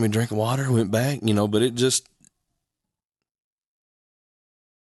 got me a drink of water, went back, but it just...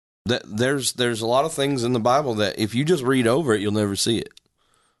 There's a lot of things in the Bible that if you just read over it, you'll never see it.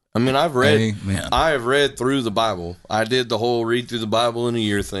 I mean, I have read through the Bible. I did the whole read through the Bible in a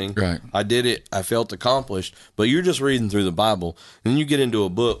year thing. Right. I did it. I felt accomplished. But you're just reading through the Bible, and then you get into a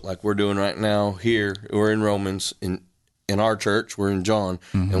book like we're doing right now here. We're in Romans. In our church, we're in John,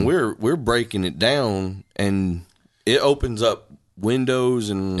 and we're breaking it down, and it opens up windows,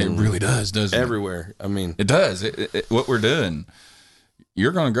 and it really does, doesn't it? Everywhere. I mean, it does. What we're doing.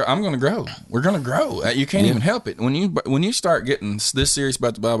 You're going to grow. I'm going to grow. We're going to grow. You can't even help it. When you start getting this serious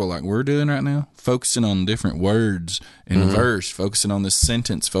about the Bible like we're doing right now, focusing on different words in verse, focusing on this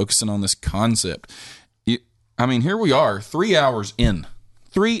sentence, focusing on this concept. Here we are 3 hours in.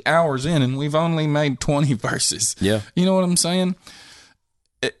 3 hours in, and we've only made 20 verses. Yeah. You know what I'm saying?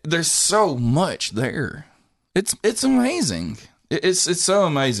 There's so much there. It's amazing. It's so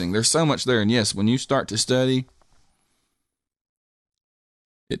amazing. There's so much there. And yes, when you start to study,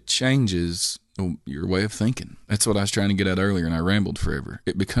 it changes your way of thinking. That's what I was trying to get at earlier, and I rambled forever.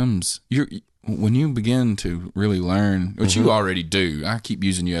 It becomes, when you begin to really learn, which you already do. I keep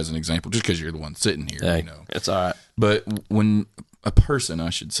using you as an example just because you're the one sitting here. Hey, it's all right. But when a person, I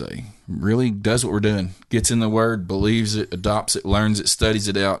should say, really does what we're doing, gets in the Word, believes it, adopts it, learns it, studies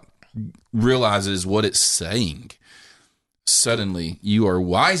it out, realizes what it's saying, suddenly you are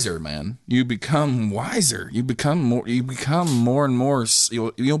wiser, man. You become wiser. You become more and more.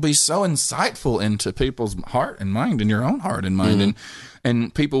 You'll be so insightful into people's heart and mind, and your own heart and mind,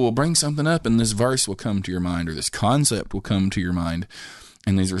 and people will bring something up, and this verse will come to your mind, or this concept will come to your mind,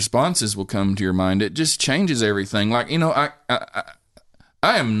 and these responses will come to your mind. It just changes everything. Like, I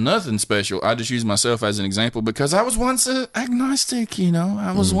am nothing special. I just use myself as an example because I was once an agnostic.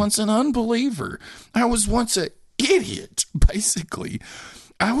 I was once an unbeliever. I was once a idiot, basically.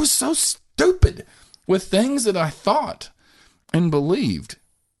 I was so stupid with things that I thought and believed.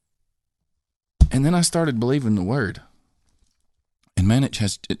 And then I started believing the Word. And man, it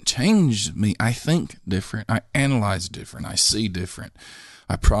changed me. I think different. I analyze different. I see different.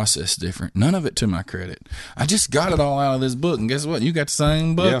 I process different. None of it to my credit. I just got it all out of this book. And guess what? You got the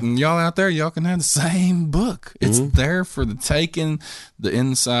same book. Yeah. And y'all out there, y'all can have the same book. It's there for the taking, the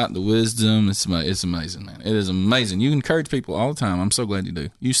insight, the wisdom. It's amazing, man. It is amazing. You encourage people all the time. I'm so glad you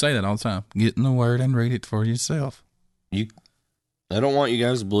do. You say that all the time. Get in the Word and read it for yourself. I don't want you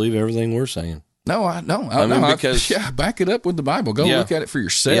guys to believe everything we're saying. No, I don't. Because back it up with the Bible. Go look at it for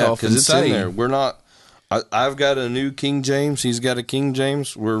yourself. Yeah, because it's in there. We're not. I've got a new King James. He's got a King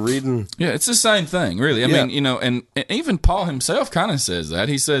James. We're reading. Yeah, it's the same thing, really. I mean, and even Paul himself kind of says that.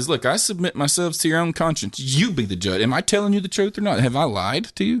 He says, look, I submit myself to your own conscience. You be the judge. Am I telling you the truth or not? Have I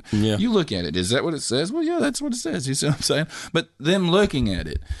lied to you? Yeah. You look at it. Is that what it says? Well, yeah, that's what it says. You see what I'm saying? But them looking at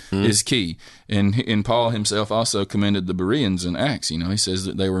it is key. And Paul himself also commended the Bereans in Acts. He says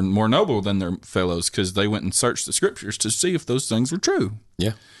that they were more noble than their fellows because they went and searched the Scriptures to see if those things were true.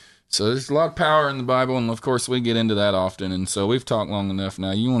 Yeah. So there's a lot of power in the Bible, and of course we get into that often. And so we've talked long enough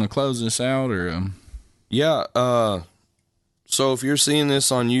now. You want to close this out, or? Yeah. So if you're seeing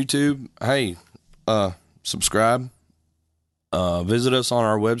this on YouTube, hey, subscribe. Visit us on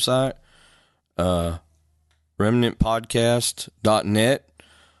our website, remnantpodcast.net.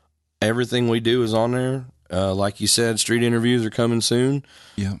 Everything we do is on there. Like you said, street interviews are coming soon.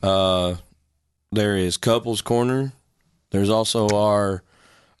 Yeah. There is Couples Corner. There's also our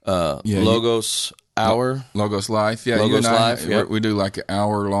Logos Hour. Logos Life. Yeah, Logos Life. Yep. We do like an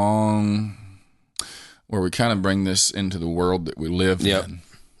hour long where we kind of bring this into the world that we live in.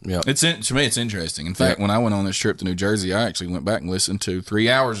 Yeah, to me, it's interesting. In fact, when I went on this trip to New Jersey, I actually went back and listened to 3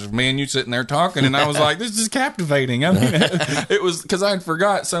 hours of me and you sitting there talking, and I was like, "This is captivating." I mean, it was because I had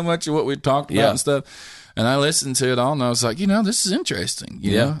forgot so much of what we talked about and stuff, and I listened to it all, and I was like, this is interesting.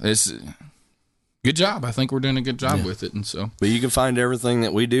 You know, it's good job. I think we're doing a good job with it, and so. But you can find everything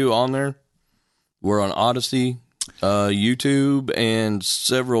that we do on there. We're on Odyssey, YouTube, and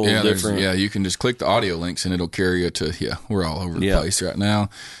several different. Yeah, you can just click the audio links and it'll carry you to. We're all over the place right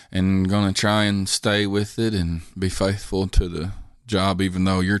now, and going to try and stay with it and be faithful to the job. Even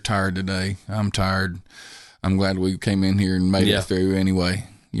though you're tired today, I'm tired. I'm glad we came in here and made it through anyway.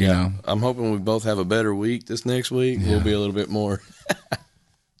 You know, I'm hoping we both have a better week this next week. We'll be a little bit more.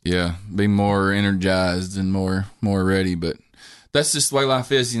 Be more energized and more ready, but. That's just the way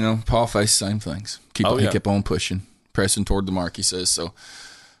life is, Paul faced the same things. He kept on pushing, pressing toward the mark, he says. So,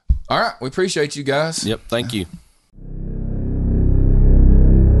 all right, we appreciate you guys. Yep, thank you.